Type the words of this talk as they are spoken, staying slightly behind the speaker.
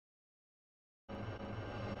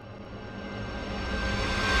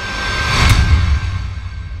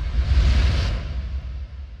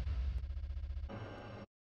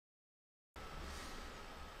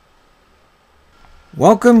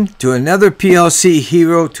Welcome to another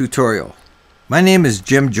PLCHero tutorial. My name is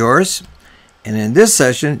Jim Joros, and in this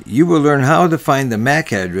session you will learn how to find the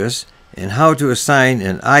MAC address and how to assign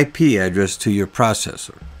an IP address to your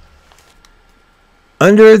processor.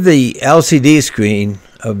 Under the LCD screen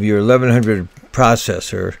of your 1100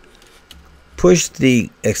 processor, push the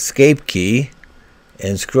escape key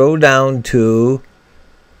and scroll down to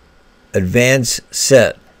Advanced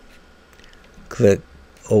Set. Click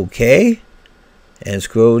OK and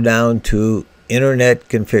scroll down to Internet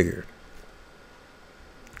Configure.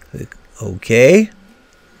 Click OK.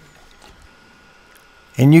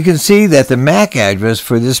 And you can see that the MAC address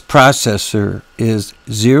for this processor is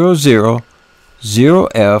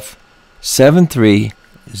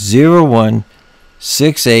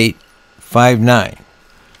 000F73016859.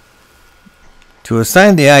 To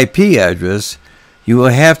assign the IP address, you will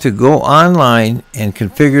have to go online and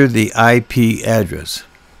configure the IP address.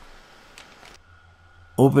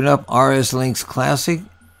 Open up RSLogix Classic,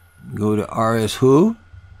 go to RSWho,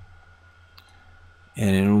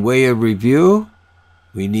 and in way of review,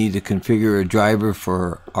 we need to configure a driver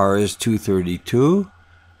for RS232.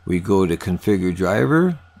 We go to Configure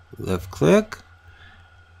Driver, left click,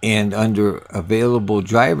 and under Available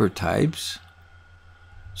Driver Types,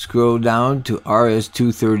 scroll down to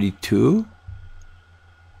RS232,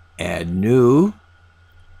 add New.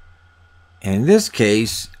 In this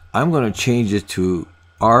case, I'm going to change it to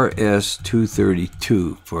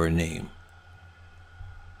RS232 for a name.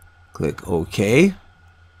 Click OK.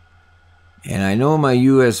 And I know my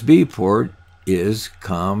USB port is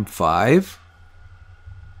COM5.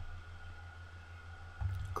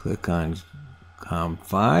 Click on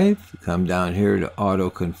COM5. Come down here to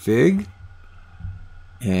Auto Config.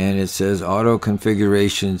 And it says Auto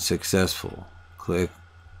Configuration Successful. Click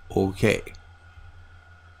OK.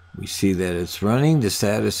 We see that it's running, the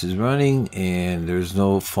status is running, and there's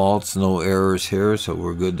no faults, no errors here, so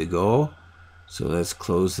we're good to go. So let's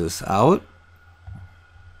close this out.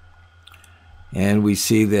 And we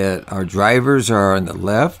see that our drivers are on the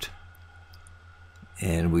left,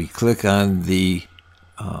 and we click on the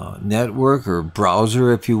network or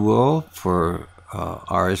browser, if you will, for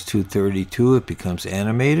RS232. It becomes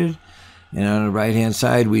animated. And on the right hand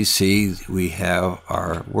side we see we have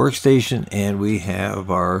our workstation and we have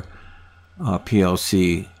our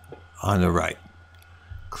PLC on the right.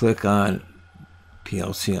 Click on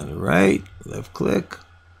PLC on the right, left click,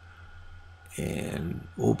 and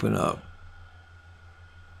open up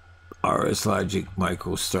RSLogix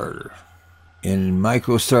Micro Starter. In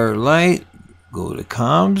Micro Starter Lite, go to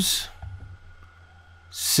Comms,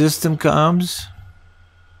 System Comms,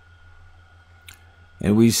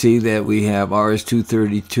 and we see that we have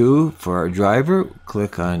RS232 for our driver.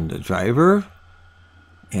 Click on the driver.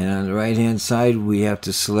 And on the right hand side, we have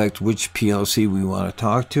to select which PLC we want to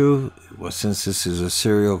talk to. Well, since this is a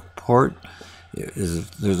serial port,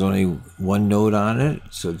 there's only one node on it.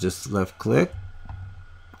 So just left click.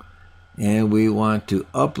 And we want to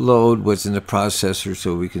upload what's in the processor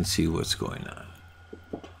so we can see what's going on.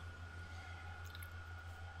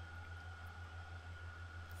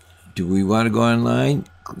 Do we want to go online?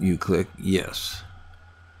 You click yes.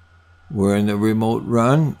 We're in the remote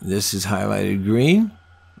run. This is highlighted green.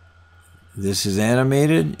 This is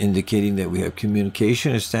animated, indicating that we have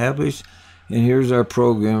communication established. And here's our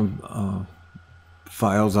program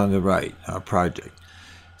files on the right, our project.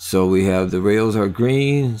 So we have the rails are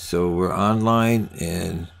green, so we're online,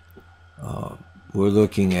 and we're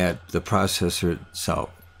looking at the processor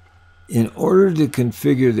itself. In order to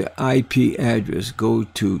configure the IP address, go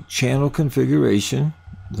to Channel Configuration,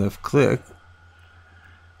 left click,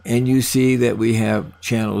 and you see that we have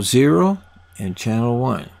Channel 0 and Channel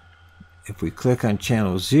 1. If we click on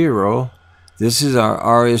Channel 0, this is our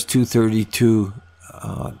RS232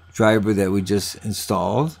 driver that we just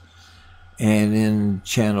installed. And in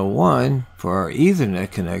Channel 1, for our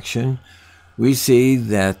Ethernet connection, we see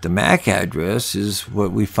that the MAC address is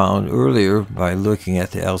what we found earlier by looking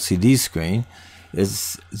at the LCD screen.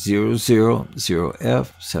 It's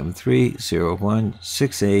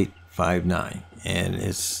 000F73016859. And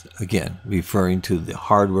it's, again, referring to the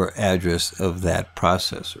hardware address of that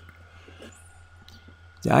processor.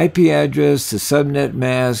 The IP address, the subnet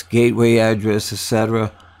mask, gateway address,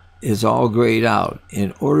 etc., is all grayed out.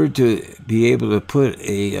 In order to be able to put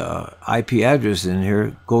a IP address in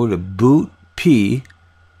here, go to Boot P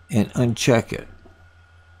and uncheck it.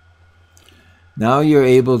 Now you're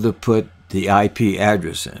able to put the IP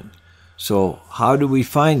address in. So how do we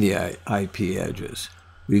find the IP address?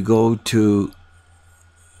 We go to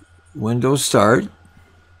Windows Start,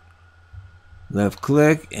 left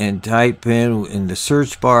click, and type in the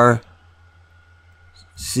search bar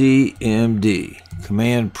CMD,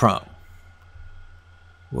 command prompt.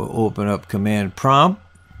 We'll open up command prompt.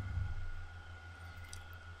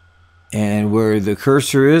 And where the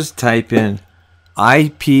cursor is, type in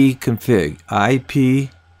ipconfig,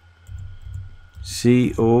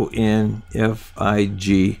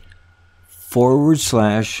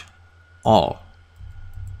 ipconfig/all.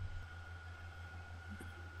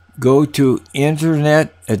 Go to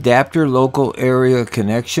Internet Adapter Local Area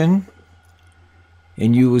Connection,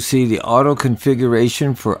 and you will see the auto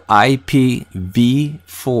configuration for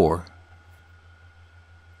IPv4.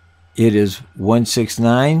 It is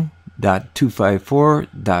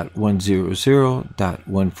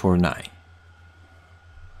 169.254.100.149.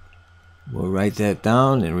 We'll write that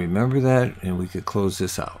down and remember that, and we could close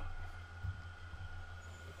this out.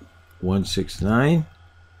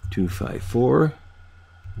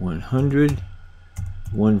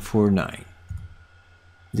 169.254.100.149.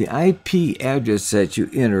 The IP address that you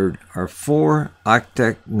entered are 4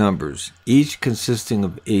 octet numbers, each consisting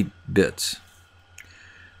of 8 bits.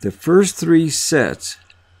 The first 3 sets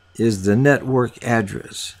is the network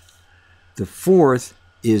address. The fourth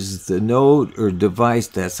is the node or device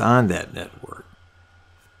that's on that network.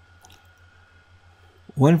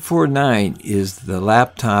 149 is the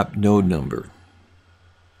laptop node number.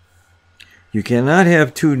 You cannot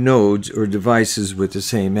have 2 nodes or devices with the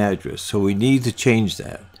same address, so we need to change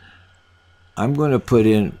that. I'm going to put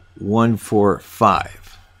in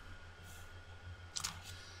 145.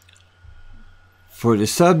 For the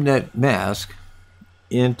subnet mask,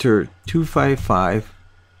 enter 255,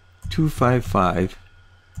 255,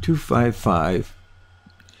 255,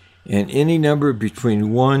 and any number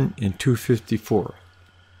between 1 and 254.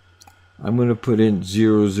 I'm going to put in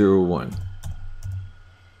 001.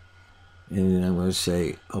 And then I'm going to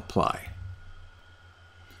say apply.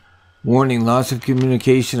 Warning, loss of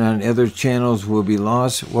communication on other channels will be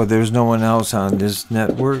lost. Well, there's no one else on this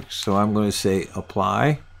network, so I'm going to say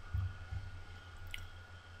apply.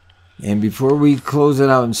 And before we close it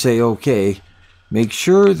out and say OK, make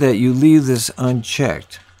sure that you leave this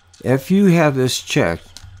unchecked. If you have this checked,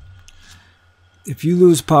 if you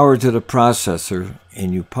lose power to the processor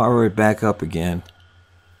and you power it back up again,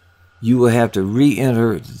 you will have to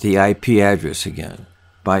re-enter the IP address again.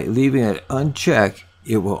 By leaving it unchecked,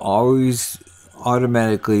 it will always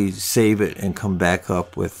automatically save it and come back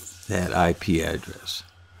up with that IP address.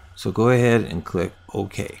 So go ahead and click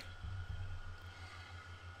OK.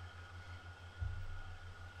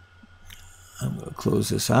 I'm going to close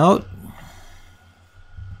this out.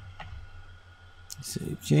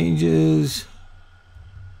 Save changes.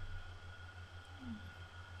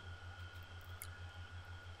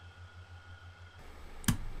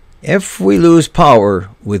 If we lose power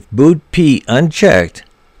with boot P unchecked,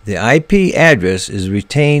 the IP address is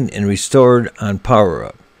retained and restored on power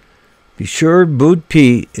up. Be sure boot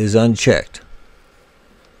P is unchecked.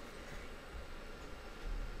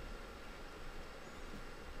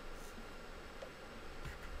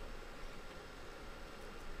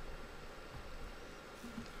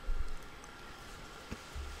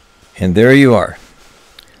 And there you are.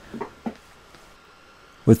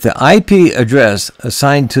 With the IP address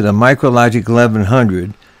assigned to the MicroLogic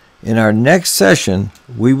 1100, in our next session,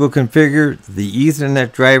 we will configure the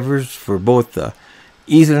Ethernet drivers for both the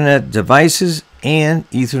Ethernet devices and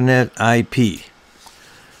Ethernet IP.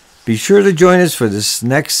 Be sure to join us for this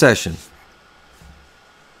next session.